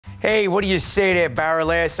Hey, what do you say there,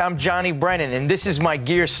 barrel ass? I'm Johnny Brennan, and this is my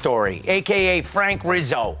gear story, a.k.a. Frank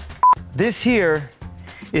Rizzo. This here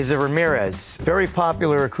is a Ramirez, very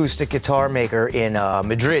popular acoustic guitar maker in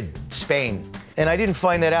Madrid, Spain. And I didn't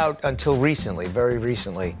find that out until recently, very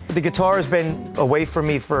recently. The guitar has been away from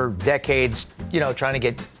me for decades, trying to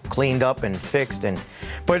get cleaned up and fixed.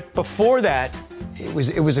 But before that, it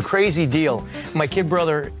was a crazy deal. My kid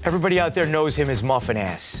brother, everybody out there knows him as Muffin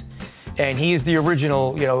Ass. And he is the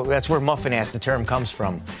original, that's where Muffin Ass, the term, comes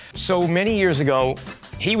from. So many years ago,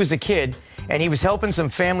 he was a kid, and he was helping some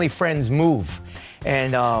family friends move.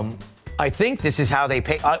 And I think this is how they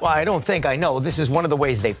pay. I don't think, I know. This is one of the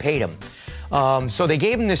ways they paid him. So they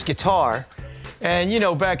gave him this guitar,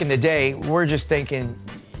 and back in the day, we're just thinking,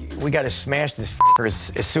 we got to smash this f***er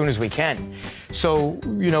as soon as we can. So,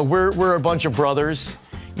 we're a bunch of brothers,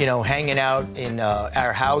 hanging out in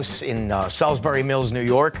our house in Salisbury Mills, New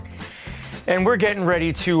York. And we're getting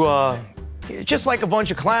ready to, just like a bunch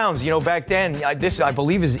of clowns, back then, this, I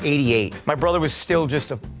believe, is '88. My brother was still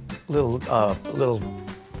just a little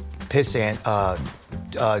pissant.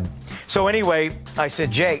 So anyway, I said,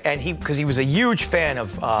 Jay, and because he was a huge fan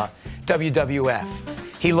of WWF.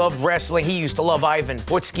 He loved wrestling. He used to love Ivan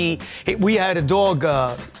Putski. We had a dog,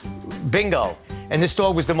 Bingo. And this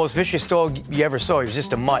dog was the most vicious dog you ever saw. He was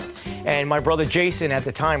just a mutt. And my brother Jason at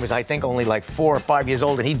the time was, I think, only like 4 or 5 years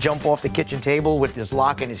old. And he'd jump off the kitchen table with this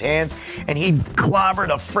lock in his hands. And he'd clobber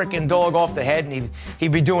the frickin' dog off the head. And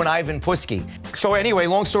he'd be doing Ivan Putski. So anyway,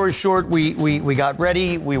 long story short, we got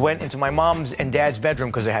ready. We went into my mom's and dad's bedroom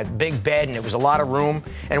because it had a big bed and it was a lot of room.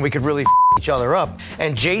 And we could really each other up.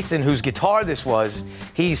 And Jason, whose guitar this was,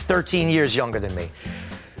 he's 13 years younger than me.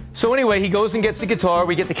 So anyway, he goes and gets the guitar.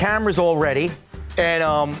 We get the cameras all ready. And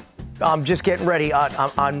I'm just getting ready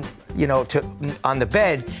on the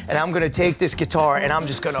bed, and I'm gonna take this guitar and I'm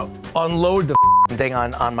just gonna unload the thing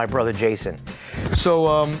on my brother Jason.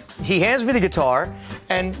 So he hands me the guitar,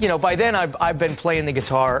 and by then I've been playing the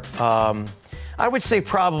guitar. I would say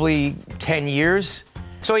probably 10 years.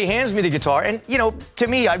 So he hands me the guitar, and to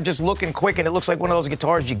me, I'm just looking quick, and it looks like one of those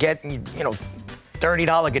guitars you get, and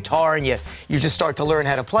 $30 guitar, and you just start to learn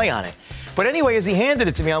how to play on it. But anyway, as he handed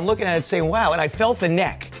it to me, I'm looking at it saying, wow, and I felt the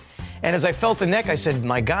neck. And as I felt the neck, I said,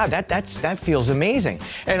 my God, that feels amazing.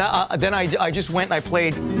 And then I just went and I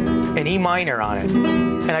played an E minor on it.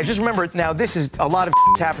 And I just remember, now this is, a lot of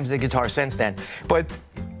happened to the guitar since then, but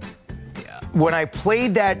when I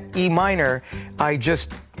played that E minor, I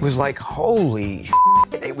just was like, holy shit.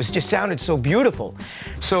 It just sounded so beautiful.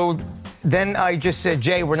 So then I just said,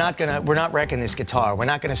 Jay, we're not wrecking this guitar. We're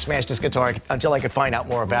not gonna smash this guitar until I can find out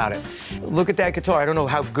more about it. Look at that guitar. I don't know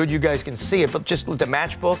how good you guys can see it, but just with the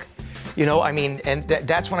matchbook, and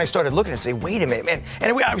that's when I started looking and say, wait a minute, man.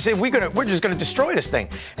 And I was saying, we're just gonna destroy this thing.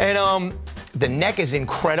 And the neck is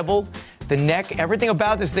incredible. The neck, everything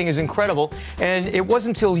about this thing is incredible. And it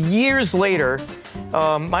wasn't until years later,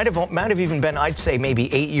 might have even been, I'd say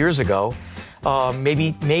maybe 8 years ago,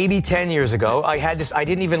 maybe 10 years ago, I had this, I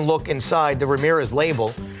didn't even look inside the Ramirez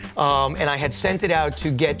label, and I had sent it out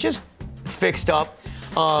to get just fixed up,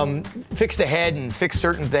 fix the head and fix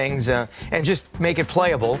certain things, and just make it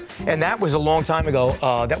playable. And that was a long time ago.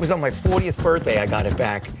 That was on my 40th birthday I got it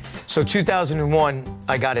back. So 2001,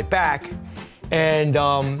 I got it back, and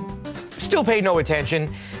still paid no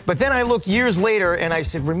attention. But then I looked years later and I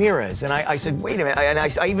said, Ramirez. And I said, wait a minute. And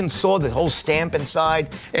I even saw the whole stamp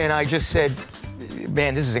inside. And I just said,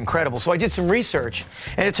 man, this is incredible. So I did some research.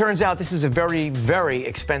 And it turns out this is a very, very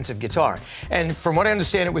expensive guitar. And from what I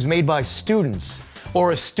understand, it was made by students, or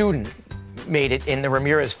a student made it in the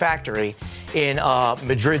Ramirez factory in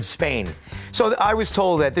Madrid, Spain. So I was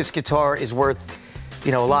told that this guitar is worth, a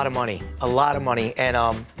lot of money,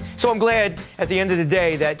 And so I'm glad at the end of the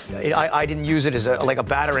day that I didn't use it as like a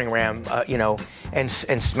battering ram, and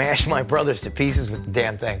smash my brothers to pieces with the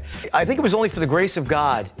damn thing. I think it was only for the grace of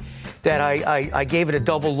God that I gave it a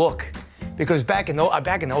double look, because back in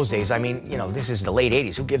those days, I mean, this is the late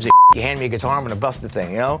 '80s. Who gives a you hand me a guitar, I'm gonna bust the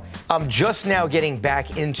thing, I'm just now getting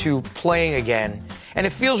back into playing again, and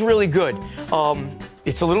it feels really good.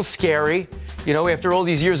 It's a little scary. After all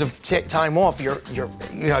these years of time off,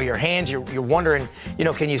 your hands, you're wondering,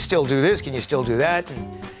 can you still do this? Can you still do that?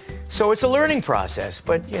 And so it's a learning process,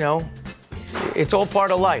 but it's all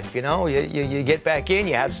part of life. You get back in,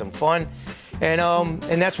 you have some fun,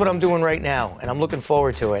 and that's what I'm doing right now, and I'm looking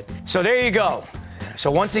forward to it. So there you go.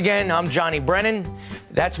 So once again, I'm Johnny Brennan.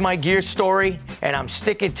 That's my gear story, and I'm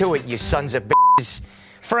sticking to it, you sons of bitches.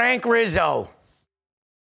 Frank Rizzo.